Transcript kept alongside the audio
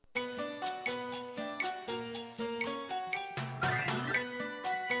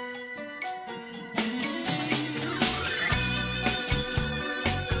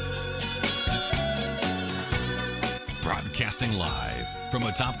Broadcasting live from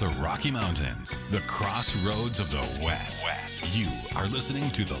atop the Rocky Mountains, the crossroads of the West. You are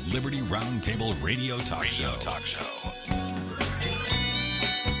listening to the Liberty Roundtable Radio Talk Show.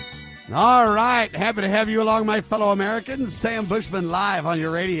 All right. Happy to have you along, my fellow Americans. Sam Bushman live on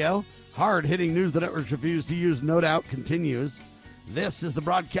your radio. Hard-hitting news the networks refuse to use, no doubt, continues. This is the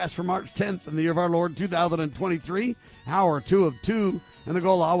broadcast for March 10th in the year of our Lord 2023, hour 2 of 2, and the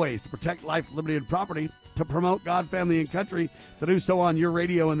goal always to protect life, liberty, and property, to promote God, family, and country, to do so on your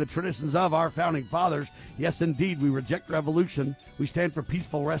radio in the traditions of our founding fathers. Yes, indeed, we reject revolution. We stand for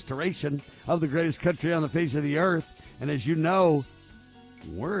peaceful restoration of the greatest country on the face of the earth. And as you know,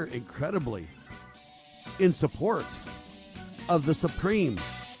 we're incredibly in support of the supreme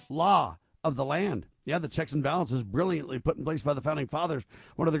law of the land. Yeah, the checks and balances brilliantly put in place by the founding fathers.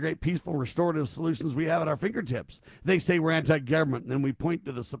 One of the great peaceful restorative solutions we have at our fingertips. They say we're anti-government, and then we point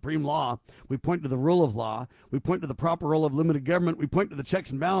to the supreme law. We point to the rule of law. We point to the proper role of limited government. We point to the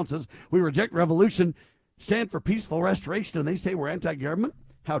checks and balances. We reject revolution, stand for peaceful restoration, and they say we're anti-government?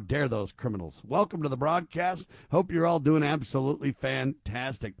 How dare those criminals? Welcome to the broadcast. Hope you're all doing absolutely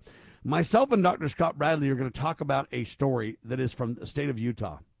fantastic. Myself and Dr. Scott Bradley are going to talk about a story that is from the state of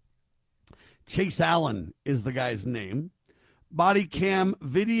Utah. Chase Allen is the guy's name. Body cam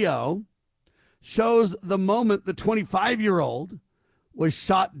video shows the moment the 25-year-old was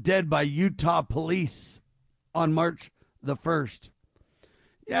shot dead by Utah police on March the 1st.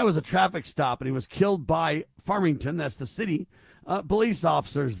 Yeah, it was a traffic stop, and he was killed by Farmington, that's the city, police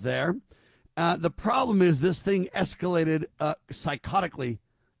officers there. The problem is this thing escalated psychotically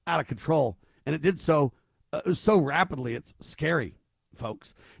out of control, and it did so rapidly, it's scary.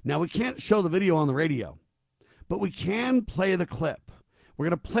 Folks. Now, we can't show the video on the radio, but we can play the clip. We're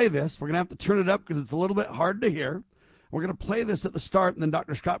going to play this. We're going to have to turn it up because it's a little bit hard to hear. We're going to play this at the start, and then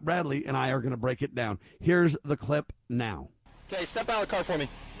Dr. Scott Bradley and I are going to break it down. Here's the clip now. Okay, step out of the car for me.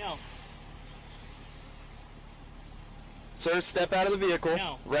 No. Sir, step out of the vehicle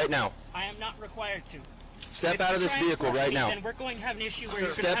right now. I am not required to. Step out of this vehicle right now. Then we're going to have an issue where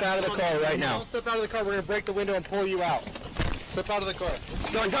Step out of the car right now. Don't step out of the car. We're going to break the window and pull you out. Step out of the car.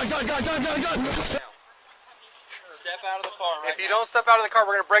 Gun. Step out of the car right now. If you don't step out of the car,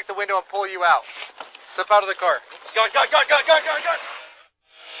 we're going to break the window and pull you out. Step out of the car. Gun.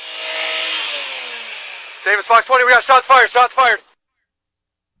 Davis Fox 20, we got shots fired.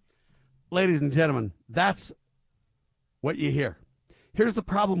 Ladies and gentlemen, that's what you hear. Here's the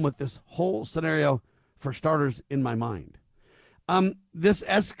problem with this whole scenario, for starters, in my mind. This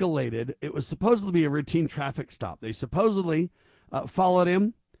escalated. It was supposed to be a routine traffic stop. They supposedly followed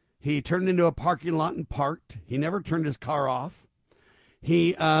him. He turned into a parking lot and parked. He never turned his car off.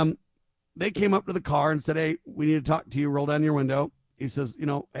 They came up to the car and said, "Hey, we need to talk to you. Roll down your window." He says,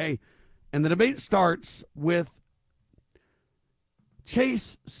 "Hey." And the debate starts with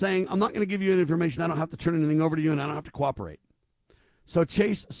Chase saying, "I'm not going to give you any information. I don't have to turn anything over to you, and I don't have to cooperate." So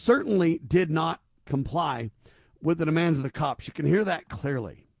Chase certainly did not comply with the demands of the cops. You can hear that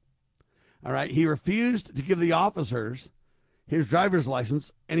clearly. All right. He refused to give the officers his driver's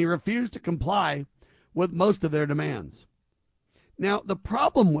license, and he refused to comply with most of their demands. Now, the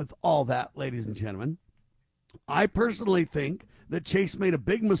problem with all that, ladies and gentlemen, I personally think that Chase made a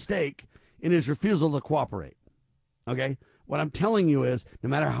big mistake in his refusal to cooperate. Okay. What I'm telling you is, no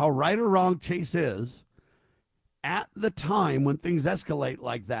matter how right or wrong Chase is, at the time when things escalate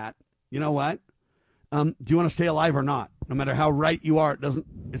like that, you know what? Do you want to stay alive or not? No matter how right you are,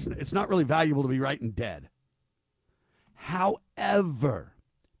 it's not really valuable to be right and dead. However,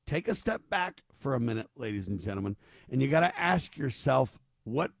 take a step back for a minute, ladies and gentlemen, and you got to ask yourself,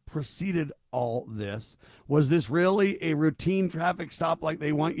 what preceded all this? Was this really a routine traffic stop like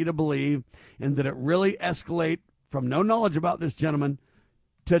they want you to believe? And did it really escalate from no knowledge about this gentleman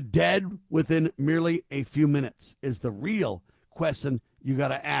to dead within merely a few minutes? Is the real question you got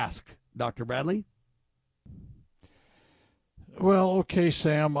to ask, Dr. Bradley? Well, okay,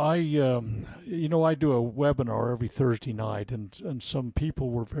 Sam, I do a webinar every Thursday night, and some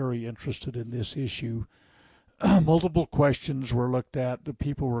people were very interested in this issue. Multiple questions were looked at. The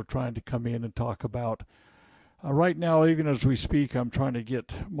people were trying to come in and talk about. Right now, even as we speak, I'm trying to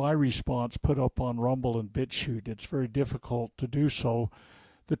get my response put up on Rumble and BitChute. It's very difficult to do so.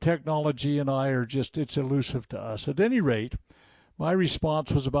 The technology and I it's elusive to us. At any rate, my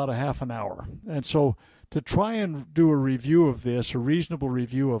response was about a half an hour. And so to try and do a review of this, a reasonable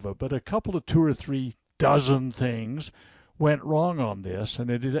review of it, but a couple of 2 or 3 dozen things went wrong on this, and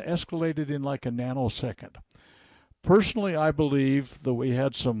it escalated in like a nanosecond. Personally, I believe that we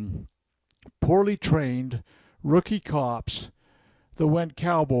had some poorly trained rookie cops that went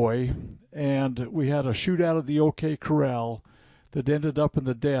cowboy, and we had a shootout at the OK Corral that ended up in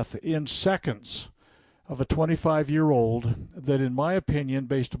the death in seconds of a 25-year-old that, in my opinion,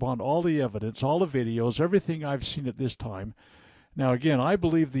 based upon all the evidence, all the videos, everything I've seen at this time. Now, again, I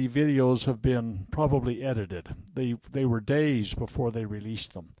believe the videos have been probably edited. They were days before they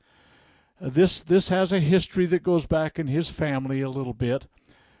released them. This has a history that goes back in his family a little bit,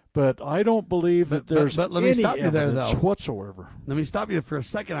 but I don't believe that there's let me any stop you there, evidence though. whatsoever. Let me stop you for a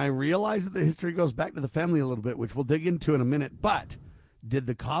second. I realize that the history goes back to the family a little bit, which we'll dig into in a minute, but did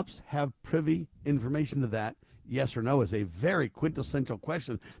the cops have privy information to that? Yes or no is a very quintessential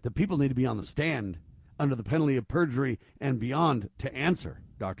question that people need to be on the stand under the penalty of perjury and beyond to answer,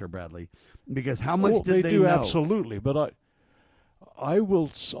 Dr. Bradley, because how much did they do know? Absolutely, but I will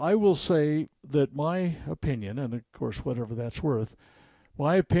say that my opinion, and of course whatever that's worth,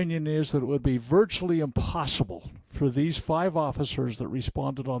 my opinion is that it would be virtually impossible for these 5 officers that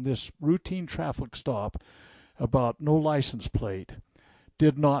responded on this routine traffic stop about no license plate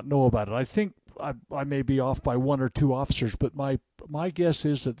did not know about it. I think I may be off by 1 or 2 officers, but my guess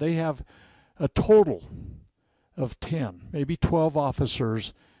is that they have a total of 10, maybe 12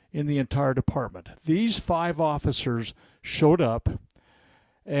 officers in the entire department. These 5 officers showed up,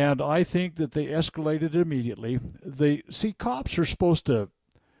 and I think that they escalated immediately. Cops are supposed to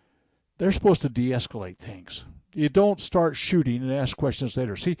de-escalate things. You don't start shooting and ask questions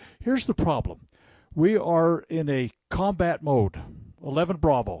later. See, here's the problem. We are in a combat mode, 11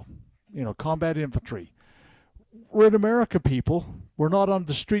 Bravo, combat infantry. We're in America, people. We're not on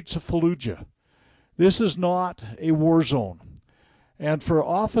the streets of Fallujah. This is not a war zone. And for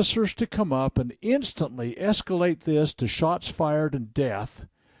officers to come up and instantly escalate this to shots fired and death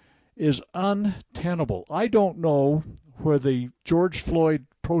is untenable. I don't know where the George Floyd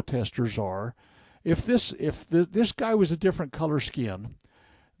protesters are. If this guy was a different color skin,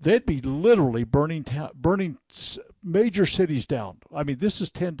 they'd be literally burning major cities down. I mean, this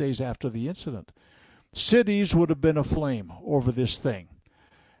is 10 days after the incident. Cities would have been aflame over this thing.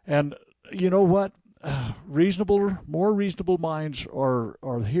 And you know what? More reasonable minds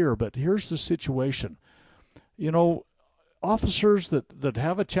are here, but here's the situation. Officers that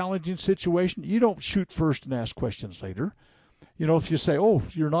have a challenging situation, you don't shoot first and ask questions later. If you say, oh,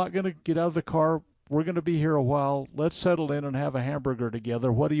 you're not going to get out of the car, we're going to be here a while, let's settle in and have a hamburger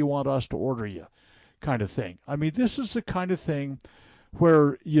together, what do you want us to order you, kind of thing. I mean, this is the kind of thing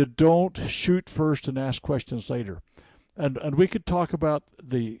where you don't shoot first and ask questions later. And we could talk about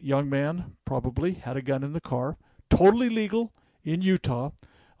the young man probably had a gun in the car, totally legal in Utah.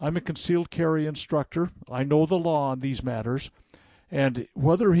 I'm a concealed carry instructor. I know the law on these matters. And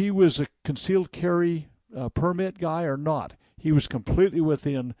whether he was a concealed carry permit guy or not, he was completely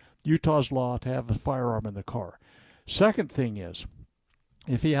within Utah's law to have a firearm in the car. Second thing is,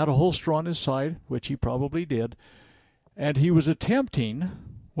 if he had a holster on his side, which he probably did, and he was attempting,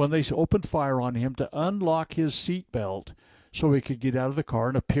 when they opened fire on him, to unlock his seat belt so he could get out of the car,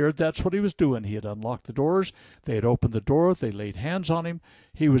 and appeared that's what he was doing. He had unlocked the doors, they had opened the door, they laid hands on him,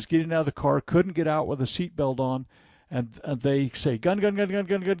 he was getting out of the car, couldn't get out with a seat belt on, and they say, gun, gun, gun, gun,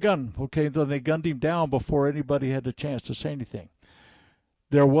 gun, gun, gun. Okay, then they gunned him down before anybody had a chance to say anything.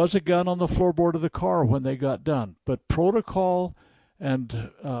 There was a gun on the floorboard of the car when they got done, but protocol and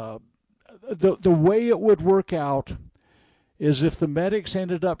the way it would work out is if the medics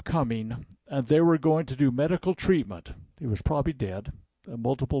ended up coming and they were going to do medical treatment. He was probably dead,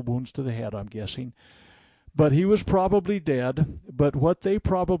 multiple wounds to the head, I'm guessing. But he was probably dead. But what they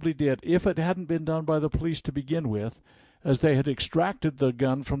probably did, if it hadn't been done by the police to begin with, as they had extracted the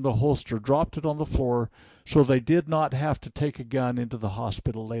gun from the holster, dropped it on the floor, so they did not have to take a gun into the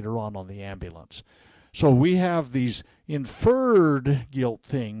hospital later on the ambulance. So we have these inferred guilt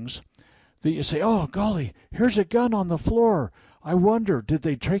things that you say, oh, golly, here's a gun on the floor. I wonder, did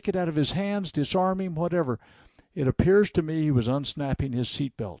they take it out of his hands, disarm him, whatever? It appears to me he was unsnapping his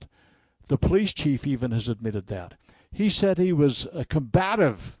seatbelt. The police chief even has admitted that. He said he was a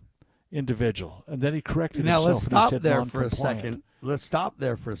combative individual, and then he corrected himself. Now, let's stop said there for a second. Let's stop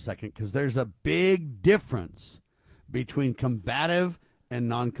there for a second, because there's a big difference between combative and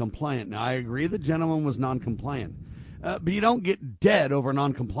non-compliant. Now, I agree the gentleman was non-compliant. But you don't get dead over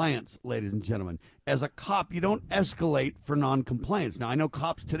noncompliance, ladies and gentlemen. As a cop, you don't escalate for noncompliance. Now, I know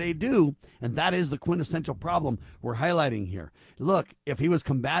cops today do, and that is the quintessential problem we're highlighting here. Look, if he was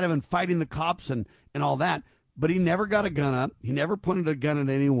combative and fighting the cops and all that, but he never got a gun up, he never pointed a gun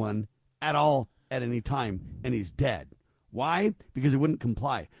at anyone at all at any time, and he's dead. Why? Because he wouldn't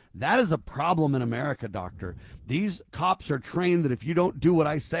comply. That is a problem in America, doctor. These cops are trained that if you don't do what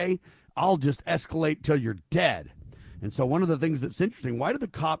I say, I'll just escalate till you're dead. And so one of the things that's interesting, why do the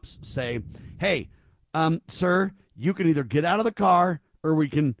cops say, hey, sir, you can either get out of the car or we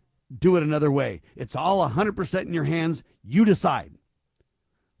can do it another way. It's all 100% in your hands. You decide.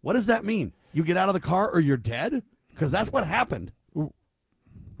 What does that mean? You get out of the car or you're dead? Because that's what happened.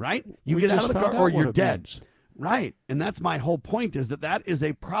 Right? You get out of the car or you're dead. Right. And that's my whole point, is that is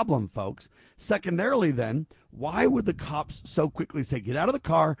a problem, folks. Secondarily, then, why would the cops so quickly say, get out of the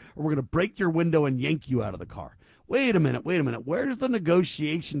car or we're going to break your window and yank you out of the car? Wait a minute. Where's the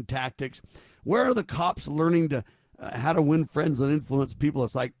negotiation tactics? Where are the cops learning to how to win friends and influence people?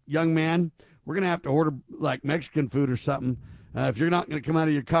 It's like, young man, we're going to have to order like Mexican food or something. If you're not going to come out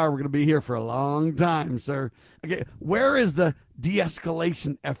of your car, we're going to be here for a long time, sir. Okay, where is the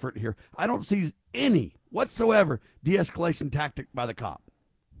de-escalation effort here? I don't see any whatsoever de-escalation tactic by the cop.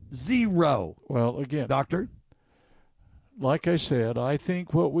 Zero. Well, again, Doctor? Like I said, I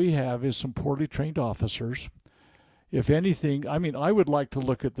think what we have is some poorly trained officers. If anything, I mean, I would like to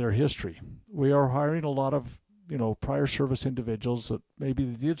look at their history. We are hiring a lot of, prior service individuals that maybe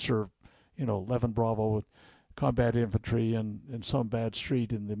they did serve, 11 Bravo with combat infantry in some bad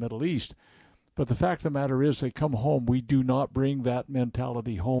street in the Middle East. But the fact of the matter is, they come home. We do not bring that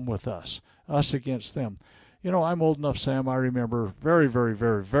mentality home with us against them. I'm old enough, Sam, I remember very, very,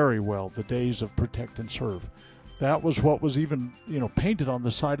 very, very well the days of protect and serve. That was what was even, painted on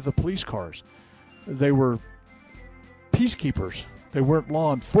the side of the police cars. They were peacekeepers. They weren't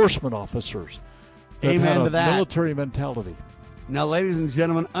law enforcement officers. Amen to that. Military mentality. Now, ladies and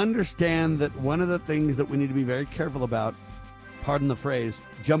gentlemen, understand that one of the things that we need to be very careful about, pardon the phrase,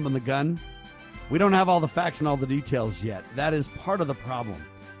 jumping the gun, we don't have all the facts and all the details yet. That is part of the problem.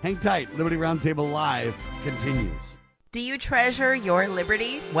 Hang tight. Liberty Roundtable Live continues. Do you treasure your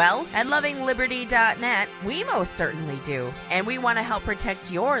liberty? Well, at lovingliberty.net, we most certainly do. And we want to help protect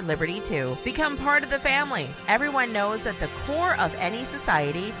your liberty too. Become part of the family. Everyone knows that the core of any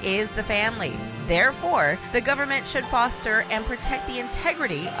society is the family. Therefore, the government should foster and protect the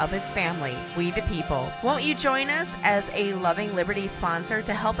integrity of its family, we the people. Won't you join us as a Loving Liberty sponsor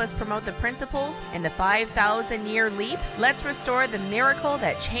to help us promote the principles in the 5,000-year leap? Let's restore the miracle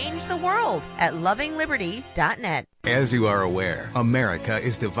that changed the world at lovingliberty.net. As you are aware, America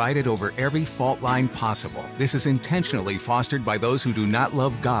is divided over every fault line possible. This is intentionally fostered by those who do not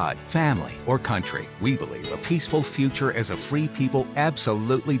love God, family, or country. We believe a peaceful future as a free people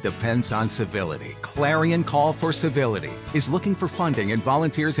absolutely depends on civility. Clarion Call for Civility is looking for funding and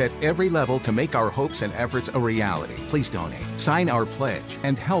volunteers at every level to make our hopes and efforts a reality. Please donate, sign our pledge,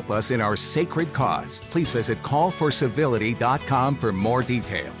 and help us in our sacred cause. Please visit callforcivility.com for more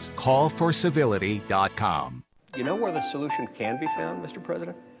details. Callforcivility.com. You know where the solution can be found, Mr.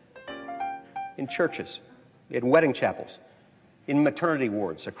 President? In churches, in wedding chapels, in maternity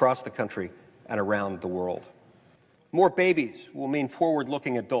wards across the country and around the world. More babies will mean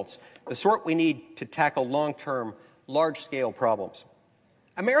forward-looking adults, the sort we need to tackle long-term, large-scale problems.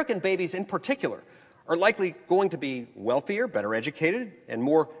 American babies in particular are likely going to be wealthier, better educated, and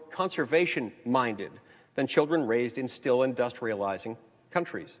more conservation-minded than children raised in still industrializing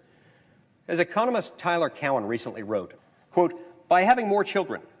countries. As economist Tyler Cowen recently wrote, quote, by having more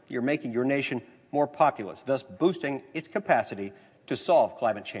children, you're making your nation more populous, thus boosting its capacity to solve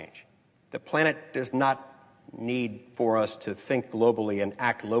climate change. The planet does not need for us to think globally and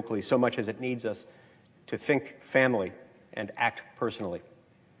act locally so much as it needs us to think family and act personally.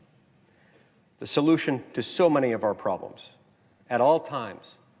 The solution to so many of our problems, at all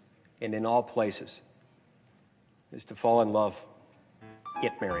times and in all places, is to fall in love,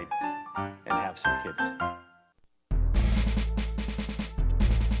 get married, and have some kids.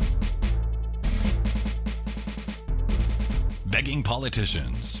 Begging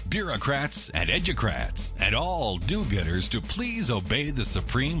politicians, bureaucrats, and educrats, and all do-gooders to please obey the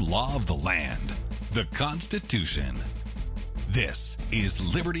supreme law of the land, the Constitution. This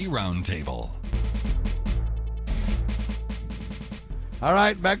is Liberty Roundtable. All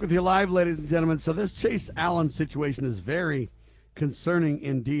right, back with you live, ladies and gentlemen. So this Chase Allen situation is very concerning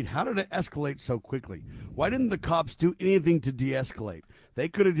indeed. How did it escalate so quickly? Why didn't the cops do anything to de-escalate? They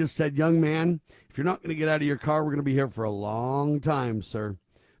could have just said, young man, if you're not going to get out of your car, we're going to be here for a long time, sir.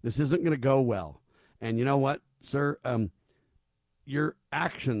 This isn't going to go well. And you know what, sir? Your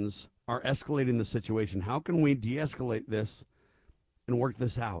actions are escalating the situation. How can we de-escalate this and work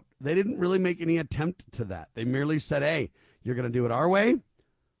this out? They didn't really make any attempt to that. They merely said, hey, you're going to do it our way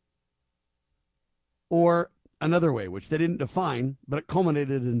or another way, which they didn't define, but it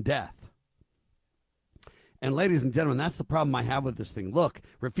culminated in death. And ladies and gentlemen, that's the problem I have with this thing. Look,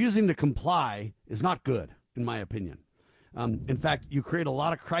 refusing to comply is not good, in my opinion. In fact, you create a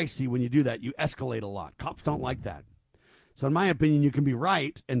lot of crises when you do that. You escalate a lot. Cops don't like that. So in my opinion, you can be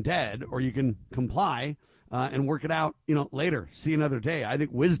right and dead, or you can comply and work it out, later, see another day. I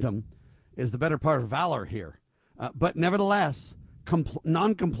think wisdom is the better part of valor here. But nevertheless,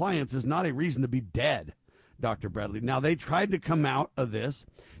 non-compliance is not a reason to be dead, Dr. Bradley. Now, they tried to come out of this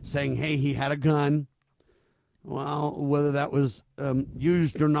saying, hey, he had a gun. Well, whether that was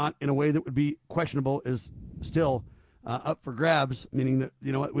used or not in a way that would be questionable is still up for grabs, meaning that,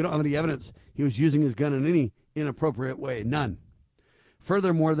 we don't have any evidence he was using his gun in any inappropriate way. None.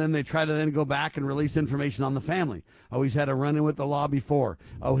 Furthermore, then they try to then go back and release information on the family. Oh, he's had a run-in with the law before.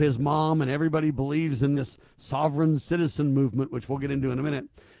 Oh, his mom and everybody believes in this sovereign citizen movement, which we'll get into in a minute.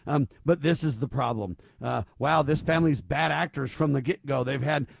 But this is the problem. Wow, this family's bad actors from the get-go. They've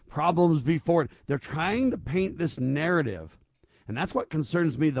had problems before. They're trying to paint this narrative, and that's what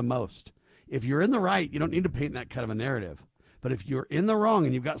concerns me the most. If you're in the right, you don't need to paint that kind of a narrative. But if you're in the wrong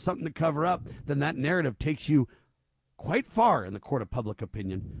and you've got something to cover up, then that narrative takes you quite far in the court of public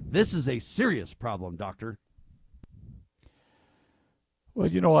opinion. This is a serious problem, Doctor.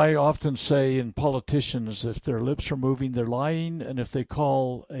 Well, I often say in politicians, if their lips are moving, they're lying, and if they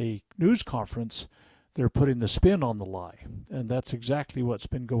call a news conference, they're putting the spin on the lie. And that's exactly what's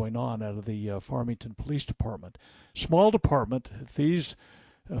been going on out of the Farmington Police Department. Small department. If these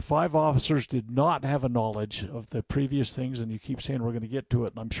 5 officers did not have a knowledge of the previous things, and you keep saying we're going to get to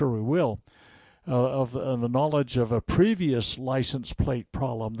it, and I'm sure we will, of the knowledge of a previous license plate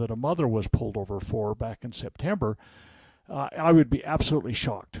problem that a mother was pulled over for back in September, I would be absolutely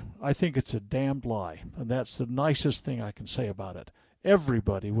shocked. I think it's a damned lie, and that's the nicest thing I can say about it.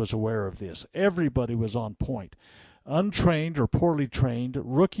 Everybody was aware of this. Everybody was on point. Untrained or poorly trained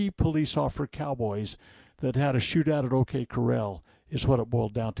rookie police officer cowboys that had a shootout at OK Corral is what it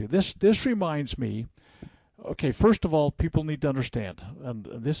boiled down to. This reminds me. Okay, first of all, people need to understand, and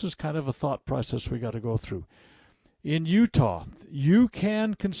this is kind of a thought process we got to go through. In Utah, you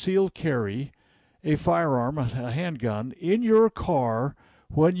can conceal carry a firearm, a handgun, in your car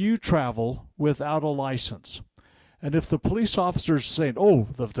when you travel without a license. And if the police officer's saying, oh,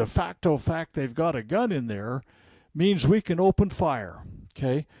 the de facto fact they've got a gun in there means we can open fire,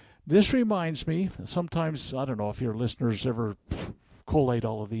 okay? This reminds me, sometimes, I don't know if your listeners ever collate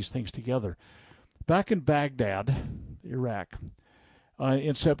all of these things together. Back in Baghdad, Iraq,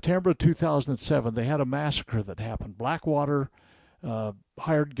 in September 2007, they had a massacre that happened. Blackwater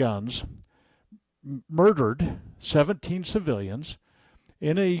hired guns, murdered 17 civilians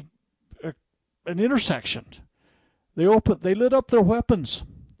in an intersection. They lit up their weapons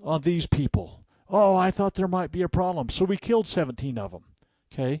on these people. Oh, I thought there might be a problem, so we killed 17 of them.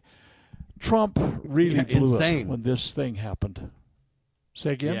 Okay, Trump really blew it when this thing happened.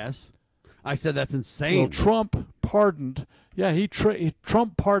 Say again? Yes. I said that's insane. Well, Trump pardoned. Yeah,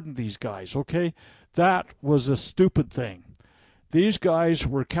 Trump pardoned these guys, okay? That was a stupid thing. These guys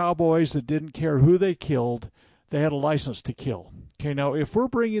were cowboys that didn't care who they killed. They had a license to kill. Okay, now if we're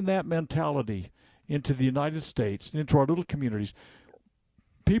bringing that mentality into the United States, into our little communities,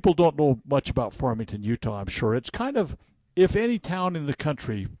 people don't know much about Farmington, Utah, I'm sure. It's kind of, if any town in the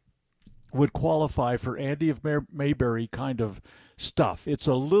country would qualify for Andy of Mayberry kind of stuff. It's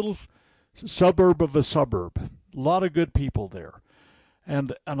a little suburb of a suburb. A lot of good people there.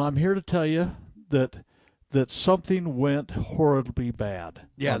 And I'm here to tell you that something went horribly bad.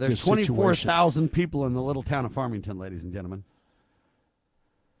 Yeah, there's 24,000 people in the little town of Farmington, ladies and gentlemen.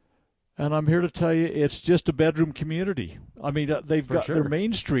 And I'm here to tell you it's just a bedroom community. I mean, they've got their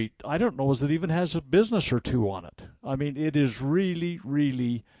main street. I don't know as it even has a business or two on it. I mean, it is really,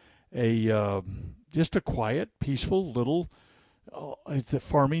 really just a quiet, peaceful little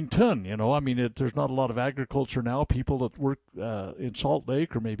Farmington, I mean, there's not a lot of agriculture now. People that work in Salt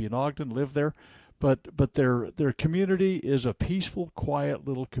Lake or maybe in Ogden live there, but their community is a peaceful, quiet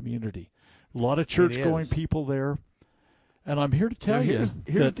little community. A lot of church-going people there. And I'm here to tell you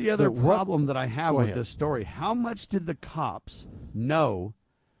here's the other problem that I have with this story. How much did the cops know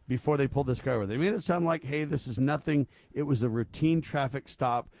before they pulled this guy over? They made it sound like, hey, this is nothing. It was a routine traffic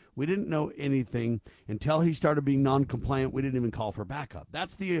stop. We didn't know anything until he started being non-compliant. We didn't even call for backup.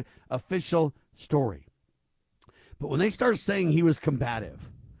 That's the official story. But when they start saying he was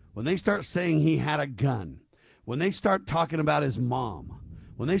combative, when they start saying he had a gun, when they start talking about his mom,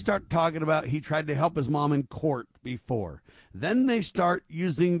 when they start talking about he tried to help his mom in court before, then they start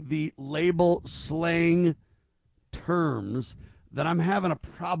using the label slang terms that I'm having a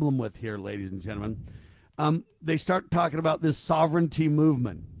problem with here, ladies and gentlemen. They start talking about this sovereignty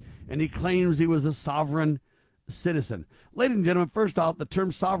movement, and he claims he was a sovereign citizen. Ladies and gentlemen, first off, the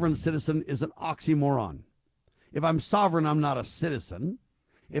term sovereign citizen is an oxymoron. If I'm sovereign, I'm not a citizen.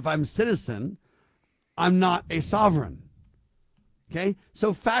 If I'm citizen, I'm not a sovereign. Okay?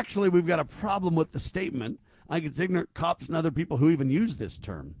 So factually, we've got a problem with the statement. I think it's ignorant cops and other people who even use this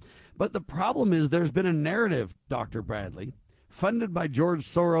term. But the problem is there's been a narrative, Dr. Bradley, funded by George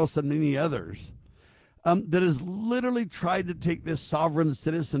Soros and many others, that has literally tried to take this sovereign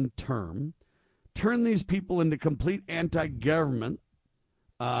citizen term, turn these people into complete anti-government,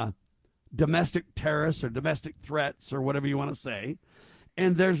 domestic terrorists or domestic threats or whatever you want to say.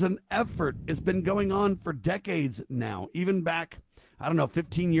 And there's an effort. It's been going on for decades now, even back,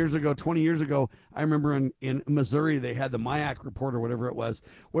 15 years ago, 20 years ago. I remember in Missouri, they had the MIAC report or whatever it was,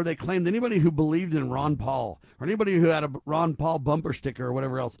 where they claimed anybody who believed in Ron Paul or anybody who had a Ron Paul bumper sticker or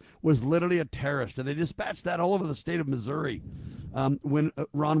whatever else was literally a terrorist. And they dispatched that all over the state of Missouri when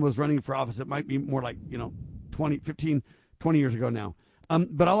Ron was running for office. It might be more like, 20 years ago now.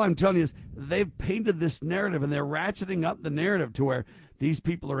 But all I'm telling you is they've painted this narrative, and they're ratcheting up the narrative to where these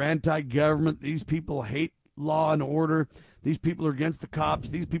people are anti-government, these people hate law and order, these people are against the cops,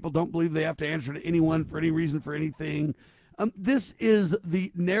 these people don't believe they have to answer to anyone for any reason, for anything. This is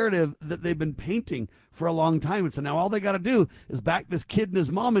the narrative that they've been painting for a long time. And so now all they got to do is back this kid and his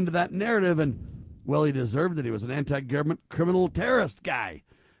mom into that narrative, and, well, he deserved it. He was an anti-government criminal terrorist guy.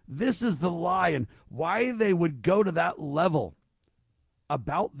 This is the lie, and why they would go to that level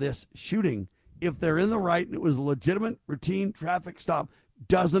about this shooting, if they're in the right and it was a legitimate routine traffic stop,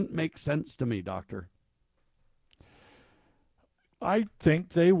 doesn't make sense to me, Doctor. I think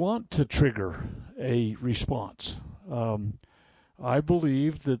they want to trigger a response. I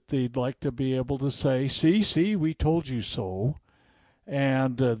believe that they'd like to be able to say, see, we told you so.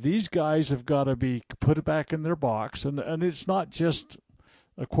 And these guys have got to be put back in their box. And it's not just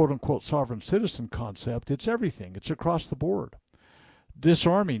a quote-unquote sovereign citizen concept. It's everything. It's across the board.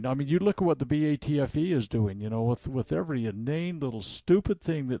 Disarming. I mean, you look at what the BATFE is doing, with every inane little stupid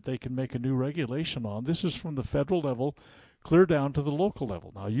thing that they can make a new regulation on. This is from the federal level clear down to the local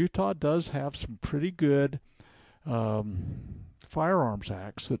level. Now, Utah does have some pretty good firearms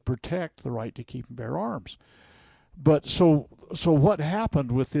acts that protect the right to keep and bear arms. But so what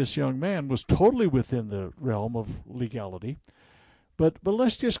happened with this young man was totally within the realm of legality. But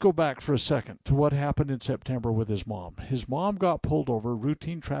let's just go back for a second to what happened in September with his mom. His mom got pulled over,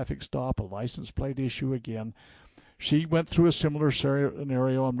 routine traffic stop, a license plate issue again. She went through a similar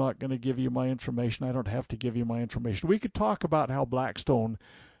scenario. I'm not going to give you my information. I don't have to give you my information. We could talk about how Blackstone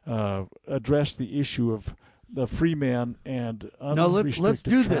addressed the issue of the free men and unrestricted No, let's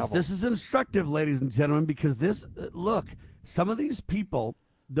do travel. this. This is instructive, ladies and gentlemen, because some of these people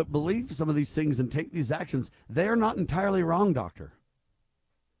that believe some of these things and take these actions, they are not entirely wrong, Doctor.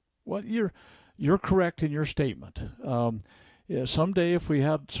 Well, you're correct in your statement. Someday, if we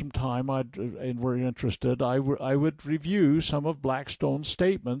had some time and were interested, I would review some of Blackstone's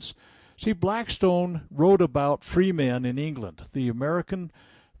statements. See, Blackstone wrote about free men in England. The American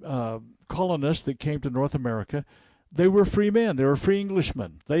colonists that came to North America, they were free men. They were free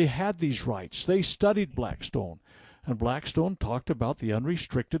Englishmen. They had these rights. They studied Blackstone. And Blackstone talked about the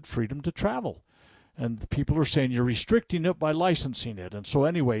unrestricted freedom to travel. And people are saying you're restricting it by licensing it. And so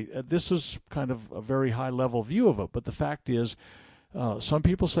anyway, this is kind of a very high-level view of it. But the fact is, some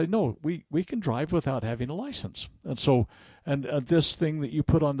people say, no, we can drive without having a license. And so, and this thing that you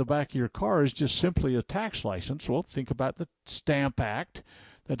put on the back of your car is just simply a tax license. Well, think about the Stamp Act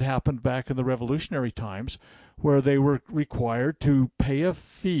that happened back in the Revolutionary times, where they were required to pay a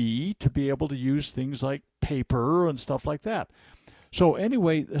fee to be able to use things like paper and stuff like that. So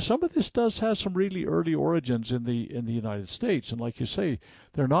anyway, some of this does have some really early origins in the United States, and like you say,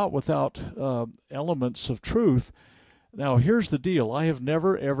 they're not without elements of truth. Now, here's the deal: I have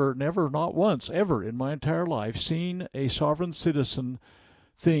never, not once, ever in my entire life seen a sovereign citizen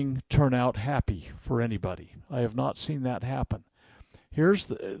thing turn out happy for anybody. I have not seen that happen.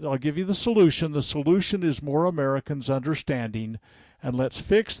 I'll give you the solution. The solution is more Americans understanding, and let's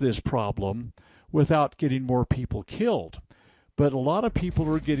fix this problem without getting more people killed. But a lot of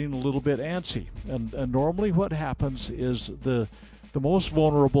people are getting a little bit antsy. And normally what happens is the most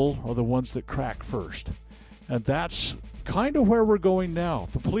vulnerable are the ones that crack first. And that's kind of where we're going now.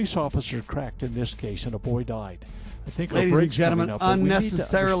 The police officer cracked in this case, and a boy died. I think ladies and gentlemen,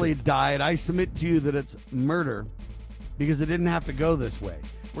 unnecessarily died. I submit to you that it's murder because it didn't have to go this way.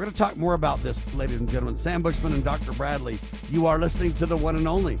 We're going to talk more about this, ladies and gentlemen. Sam Bushman and Dr. Bradley. You are listening to the one and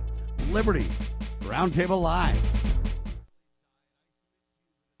only Liberty Roundtable Live.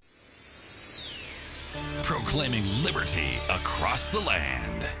 Proclaiming liberty across the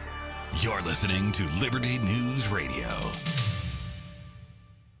land. You're listening to Liberty News Radio.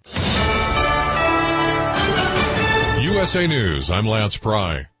 USA News, I'm Lance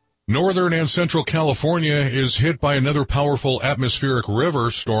Pry. Northern and central California is hit by another powerful atmospheric river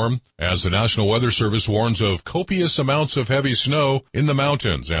storm as the National Weather Service warns of copious amounts of heavy snow in the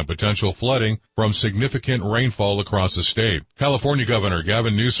mountains and potential flooding from significant rainfall across the state. California Governor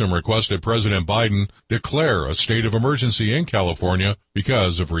Gavin Newsom requested President Biden declare a state of emergency in California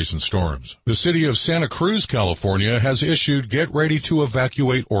because of recent storms. The city of Santa Cruz, California, has issued get ready to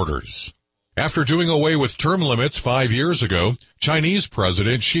evacuate orders. After doing away with term limits 5 years ago, Chinese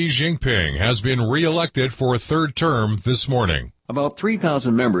President Xi Jinping has been re-elected for a third term this morning. About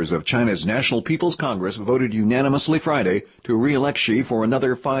 3,000 members of China's National People's Congress voted unanimously Friday to re-elect Xi for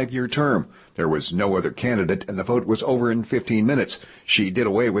another 5-year term. There was no other candidate, and the vote was over in 15 minutes. Xi did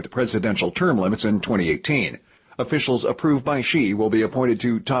away with presidential term limits in 2018. Officials approved by Xi will be appointed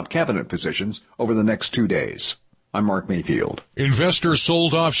to top cabinet positions over the next 2 days. I'm Mark Mayfield. Investors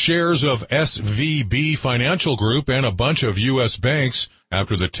sold off shares of SVB Financial Group and a bunch of U.S. banks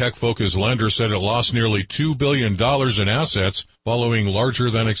after the tech-focused lender said it lost nearly $2 billion in assets following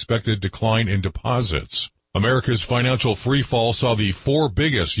larger-than-expected decline in deposits. America's financial freefall saw the 4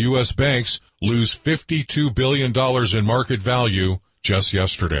 biggest U.S. banks lose $52 billion in market value just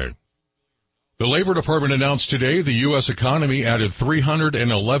yesterday. The Labor Department announced today the U.S. economy added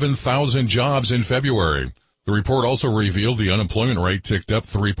 311,000 jobs in February. The report also revealed the unemployment rate ticked up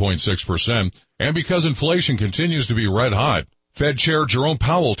 3.6%, and because inflation continues to be red hot, Fed Chair Jerome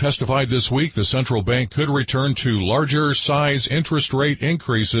Powell testified this week the central bank could return to larger size interest rate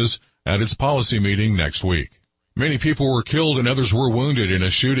increases at its policy meeting next week. Many people were killed and others were wounded in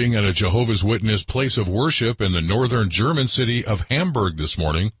a shooting at a Jehovah's Witness place of worship in the northern German city of Hamburg this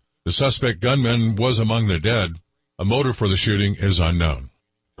morning. The suspect gunman was among the dead. A motive for the shooting is unknown.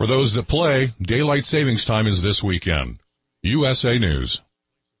 For those that play, daylight savings time is this weekend. USA News.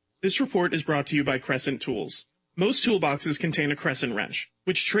 This report is brought to you by Crescent Tools. Most toolboxes contain a crescent wrench,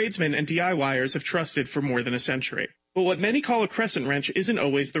 which tradesmen and DIYers have trusted for more than a century. But what many call a crescent wrench isn't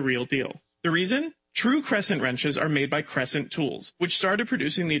always the real deal. The reason? True crescent wrenches are made by Crescent Tools, which started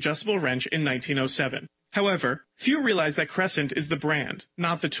producing the adjustable wrench in 1907. However, few realize that Crescent is the brand,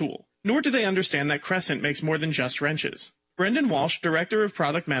 not the tool. Nor do they understand that Crescent makes more than just wrenches. Brendan Walsh, Director of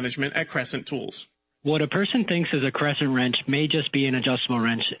Product Management at Crescent Tools. What a person thinks is a crescent wrench may just be an adjustable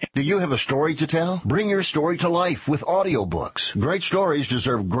wrench. Do you have a story to tell? Bring your story to life with audiobooks. Great stories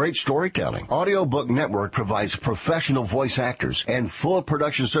deserve great storytelling. Audiobook Network provides professional voice actors and full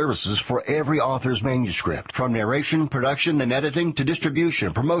production services for every author's manuscript. From narration, production, and editing to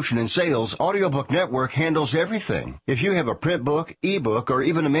distribution, promotion, and sales, Audiobook Network handles everything. If you have a print book, ebook, or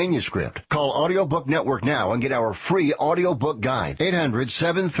even a manuscript, call Audiobook Network now and get our free audiobook guide.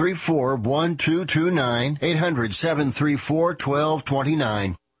 800-734-1229.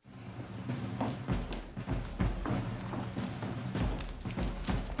 800-734-1229.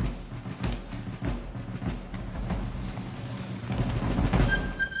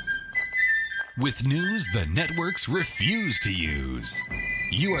 With news the networks refuse to use.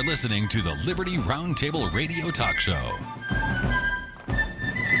 You are listening to the Liberty Roundtable Radio Talk Show.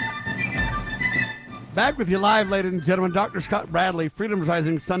 Back with you live, ladies and gentlemen. Dr. Scott Bradley,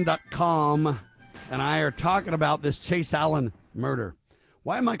 freedomsrisingsun.com, and I are talking about this Chase Allen murder.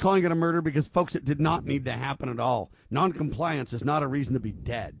 Why am I calling it a murder? Because, folks, it did not need to happen at all. Noncompliance is not a reason to be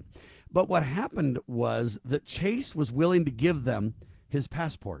dead. But what happened was that Chase was willing to give them his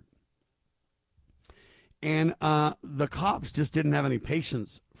passport. And the cops just didn't have any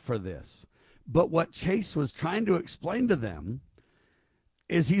patience for this. But what Chase was trying to explain to them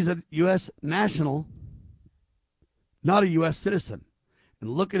is he's a U.S. national, not a U.S. citizen. And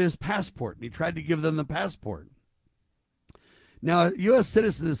look at his passport. And he tried to give them the passport. Now, a U.S.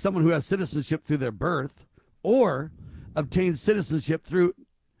 citizen is someone who has citizenship through their birth or obtains citizenship through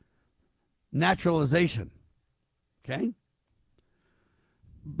naturalization. Okay?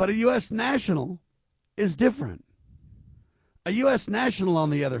 But a U.S. national is different. A U.S. national, on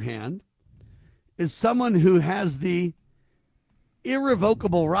the other hand, is someone who has the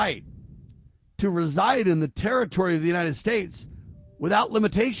irrevocable right to reside in the territory of the United States without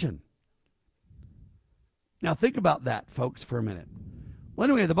limitation. Now think about that, folks, for a minute. Well,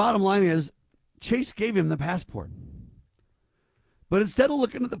 anyway, the bottom line is Chase gave him the passport. But instead of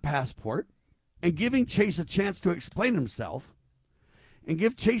looking at the passport and giving Chase a chance to explain himself and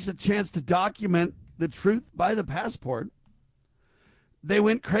give Chase a chance to document the truth by the passport, they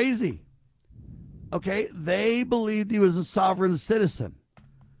went crazy. Okay, they believed he was a sovereign citizen.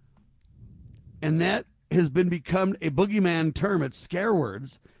 And that has become a boogeyman term. It's scare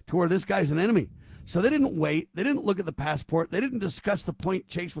words to where this guy's an enemy. So they didn't wait. They didn't look at the passport. They didn't discuss the point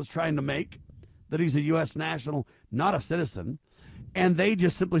Chase was trying to make, that he's a U.S. national, not a citizen. And they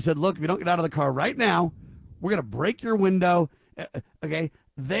just simply said, look, if you don't get out of the car right now, we're going to break your window. Okay.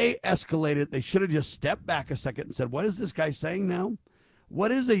 They escalated. They should have just stepped back a second and said, what is this guy saying now?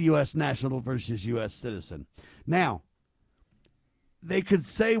 What is a U.S. national versus U.S. citizen? Now, they could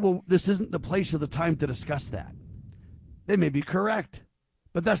say, well, this isn't the place or the time to discuss that. They may be correct,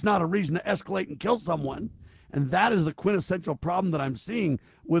 but that's not a reason to escalate and kill someone. And that is the quintessential problem that I'm seeing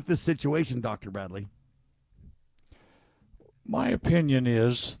with this situation, Dr. Bradley. My opinion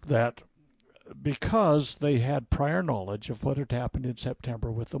is that because they had prior knowledge of what had happened in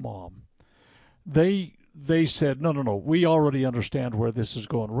September with the mom, they said, no, we already understand where this is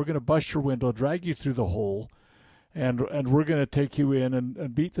going. We're going to bust your window, drag you through the hole, and we're going to take you in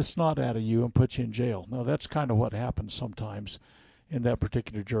and beat the snot out of you and put you in jail. Now, that's kind of what happens sometimes in that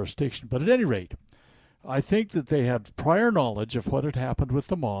particular jurisdiction. But at any rate, I think that they had prior knowledge of what had happened with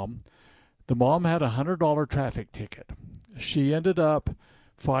the mom. The mom had a $100 traffic ticket. She ended up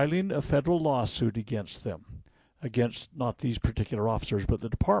filing a federal lawsuit against them, against not these particular officers, but the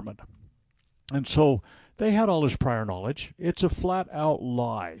department. And so they had all this prior knowledge. It's a flat-out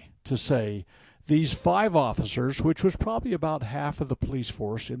lie to say these 5 officers, which was probably about half of the police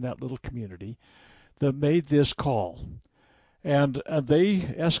force in that little community, that made this call. And they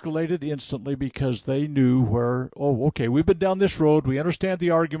escalated instantly because they knew where, oh, okay, we've been down this road. We understand the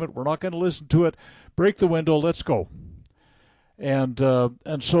argument. We're not going to listen to it. Break the window. Let's go. And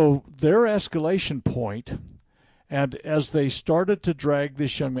so their escalation point, and as they started to drag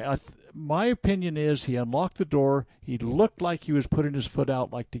this young man, my opinion is he unlocked the door. He looked like he was putting his foot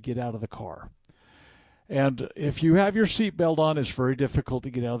out, like to get out of the car. And if you have your seatbelt on, it's very difficult to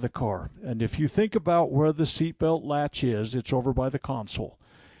get out of the car. And if you think about where the seatbelt latch is, it's over by the console.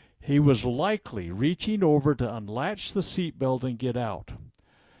 He was likely reaching over to unlatch the seatbelt and get out.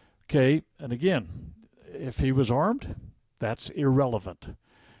 Okay, and again, if he was armed, that's irrelevant.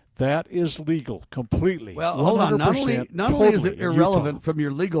 That is legal completely. Well, hold on. Not only is it irrelevant Utah. from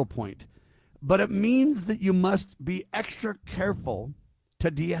your legal point, but it means that you must be extra careful to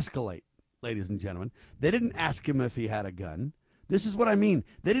de-escalate. Ladies and gentlemen, they didn't ask him if he had a gun. This is what I mean.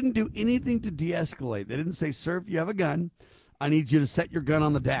 They didn't do anything to de-escalate. They didn't say, sir, if you have a gun, I need you to set your gun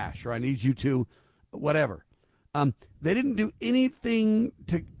on the dash, or I need you to whatever. They didn't do anything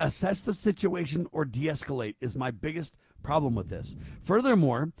to assess the situation or de-escalate is my biggest problem with this.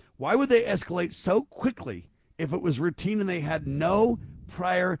 Furthermore, why would they escalate so quickly if it was routine and they had no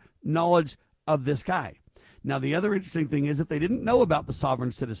prior knowledge of this guy? Now, the other interesting thing is if they didn't know about the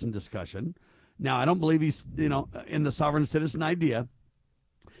sovereign citizen discussion, now I don't believe he's, in the sovereign citizen idea.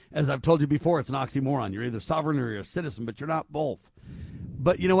 As I've told you before, it's an oxymoron. You're either sovereign or you're a citizen, but you're not both.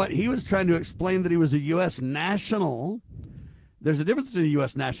 But you know what? He was trying to explain that he was a U.S. national. There's a difference between a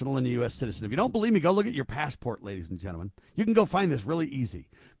U.S. national and a U.S. citizen. If you don't believe me, go look at your passport, ladies and gentlemen. You can go find this really easy.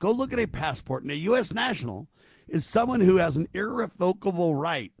 Go look at a passport. And a U.S. national is someone who has an irrevocable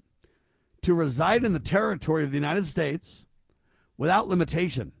right to reside in the territory of the United States without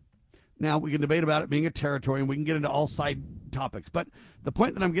limitation. Now, we can debate about it being a territory, and we can get into all side topics. But the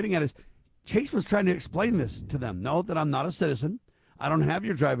point that I'm getting at is Chase was trying to explain this to them. Know that I'm not a citizen. I don't have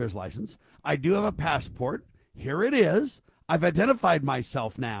your driver's license. I do have a passport. Here it is. I've identified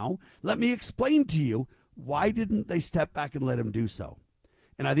myself now. Let me explain to you, why didn't they step back and let him do so?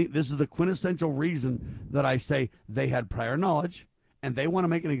 And I think this is the quintessential reason that I say they had prior knowledge, and they want to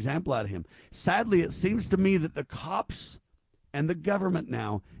make an example out of him. Sadly, it seems to me that the cops and the government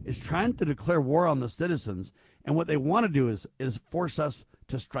now is trying to declare war on the citizens, and what they want to do is force us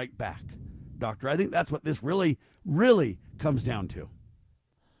to strike back. Doctor, I think that's what this really, really comes down to.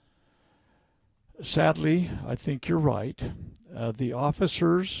 Sadly, I think you're right. The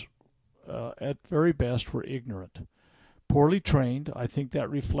officers, at very best, were ignorant, poorly trained. I think that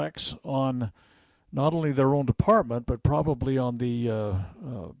reflects on not only their own department, but probably on the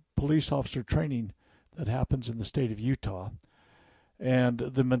police officer training that happens in the state of Utah and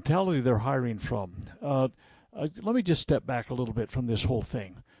the mentality they're hiring from. Let me just step back a little bit from this whole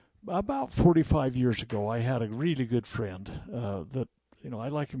thing. About 45 years ago, I had a really good friend that, I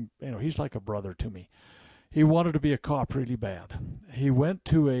like him, he's like a brother to me. He wanted to be a cop really bad. He went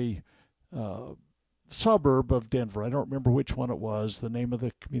to a suburb of Denver. I don't remember which one it was, the name of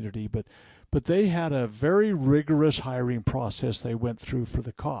the community, but they had a very rigorous hiring process they went through for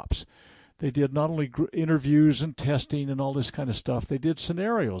the cops. They did not only interviews and testing and all this kind of stuff, they did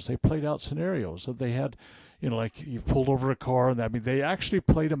scenarios. They played out scenarios. So they had, like you've pulled over a car, and they actually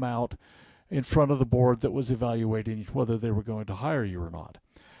played them out in front of the board that was evaluating whether they were going to hire you or not.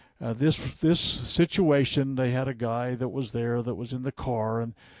 This situation, they had a guy that was there that was in the car,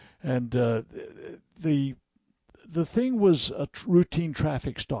 and the the thing was a routine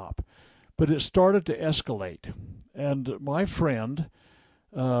traffic stop, but it started to escalate. And my friend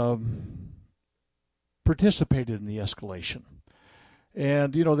participated in the escalation.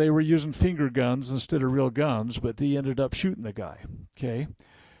 And, you know, they were using finger guns instead of real guns, but they ended up shooting the guy, okay?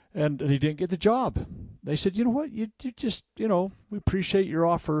 And he didn't get the job. They said, you know what, you just, you know, we appreciate your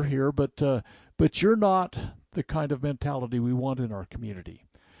offer here, but you're not the kind of mentality we want in our community.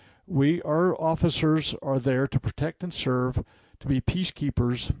 Our officers are there to protect and serve, to be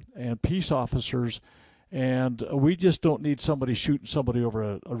peacekeepers and peace officers, and we just don't need somebody shooting somebody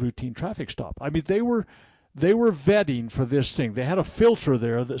over a routine traffic stop. I mean, they were vetting for this thing. They had a filter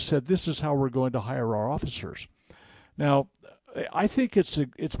there that said, this is how we're going to hire our officers. Now, I think it's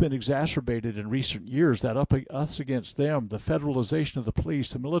been exacerbated in recent years, that us against them, the federalization of the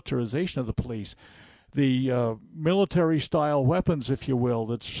police, the militarization of the police, the military-style weapons, if you will,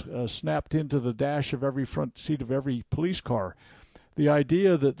 that's snapped into the dash of every front seat of every police car. The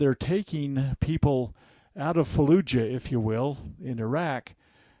idea that they're taking people out of Fallujah, if you will, in Iraq,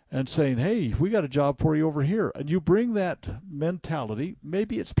 and saying, hey, we got a job for you over here. And you bring that mentality,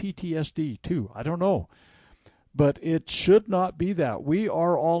 maybe it's PTSD too, I don't know. But it should not be that. We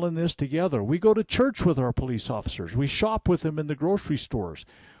are all in this together. We go to church with our police officers. We shop with them in the grocery stores.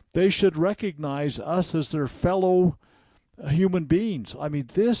 They should recognize us as their fellow human beings. I mean,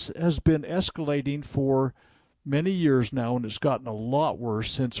 this has been escalating for many years now, and it's gotten a lot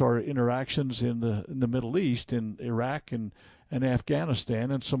worse since our interactions in the Middle East, in Iraq and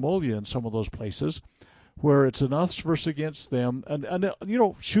Afghanistan and Somalia and some of those places, where it's an us versus against them. And you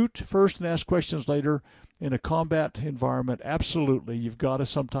know, shoot first and ask questions later in a combat environment. Absolutely, you've got to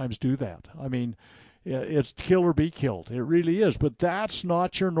sometimes do that. I mean, it's kill or be killed. It really is. But that's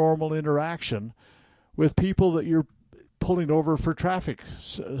not your normal interaction with people that you're pulling over for traffic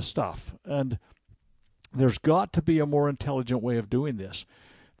stuff. And there's got to be a more intelligent way of doing this.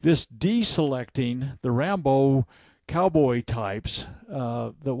 This deselecting the Rambo cowboy types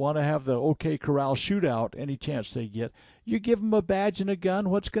that want to have the OK Corral shootout any chance they get, you give them a badge and a gun,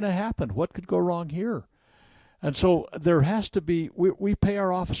 what's going to happen? What could go wrong here? And so there has to be, we pay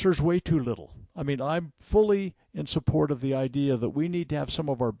our officers way too little. I mean, I'm fully in support of the idea that we need to have some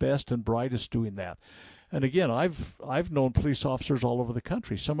of our best and brightest doing that. And again, I've known police officers all over the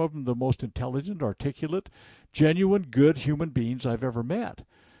country, some of them the most intelligent, articulate, genuine, good human beings I've ever met.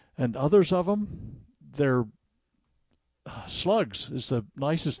 And others of them, they're slugs is the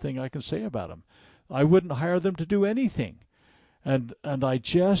nicest thing I can say about them. I wouldn't hire them to do anything. And I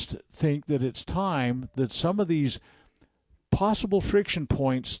just think that it's time that some of these possible friction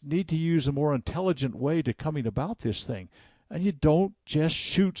points need to use a more intelligent way to coming about this thing. And you don't just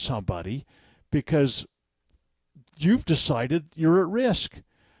shoot somebody because you've decided you're at risk.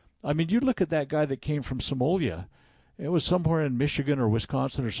 I mean, you look at that guy that came from Somalia. It was somewhere in Michigan or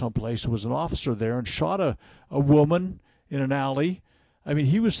Wisconsin or someplace. There was an officer there and shot a woman in an alley. I mean,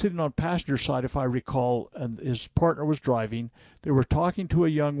 he was sitting on passenger side, if I recall, and his partner was driving. They were talking to a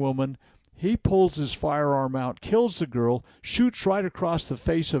young woman. He pulls his firearm out, kills the girl, shoots right across the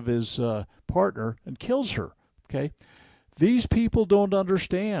face of his partner, and kills her. Okay, these people don't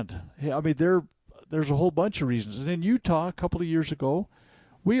understand. I mean, there's a whole bunch of reasons. And in Utah, a couple of years ago,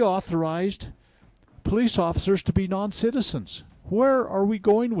 we authorized police officers to be non-citizens. Where are we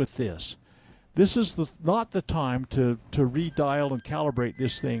going with this? This is not the time to redial and calibrate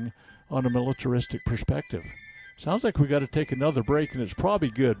this thing on a militaristic perspective. Sounds like we got to take another break, and it's probably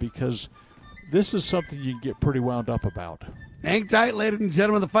good because this is something you can get pretty wound up about. Hang tight, ladies and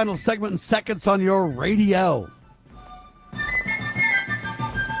gentlemen. The final segment in seconds on your radio.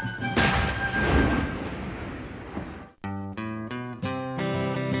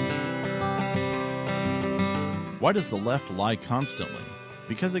 Why does the left lie constantly?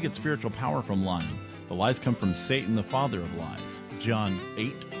 Because they get spiritual power from lying. The lies come from Satan, the father of lies. John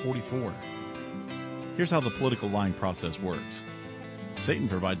 8:44. Here's how the political lying process works. Satan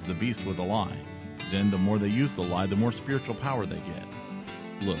provides the beast with a lie. Then the more they use the lie, the more spiritual power they get.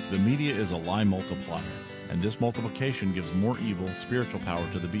 Look, the media is a lie multiplier, and this multiplication gives more evil spiritual power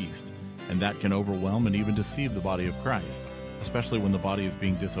to the beast, and that can overwhelm and even deceive the body of Christ, especially when the body is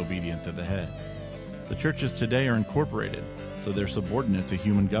being disobedient to the head. The churches today are incorporated, so they're subordinate to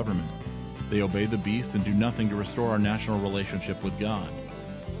human government. They obey the beast and do nothing to restore our national relationship with God.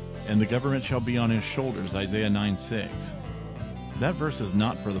 And the government shall be on his shoulders, Isaiah 9:6. That verse is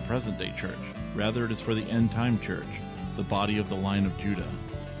not for the present-day church. Rather, it is for the end-time church, the body of the line of Judah.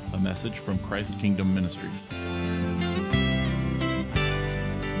 A message from Christ Kingdom Ministries.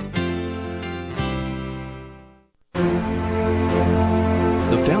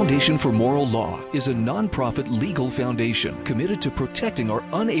 The Foundation for Moral Law is a nonprofit legal foundation committed to protecting our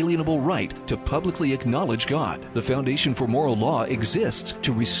unalienable right to publicly acknowledge God. The Foundation for Moral Law exists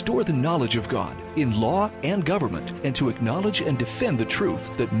to restore the knowledge of God in law and government, and to acknowledge and defend the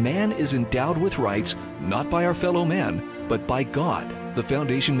truth that man is endowed with rights not by our fellow man, but by God. The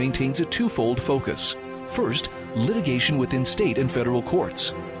foundation maintains a twofold focus. First, litigation within state and federal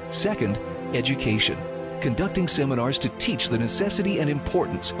courts. Second, education, conducting seminars to teach the necessity and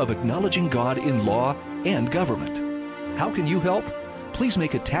importance of acknowledging God in law and government. How can you help? Please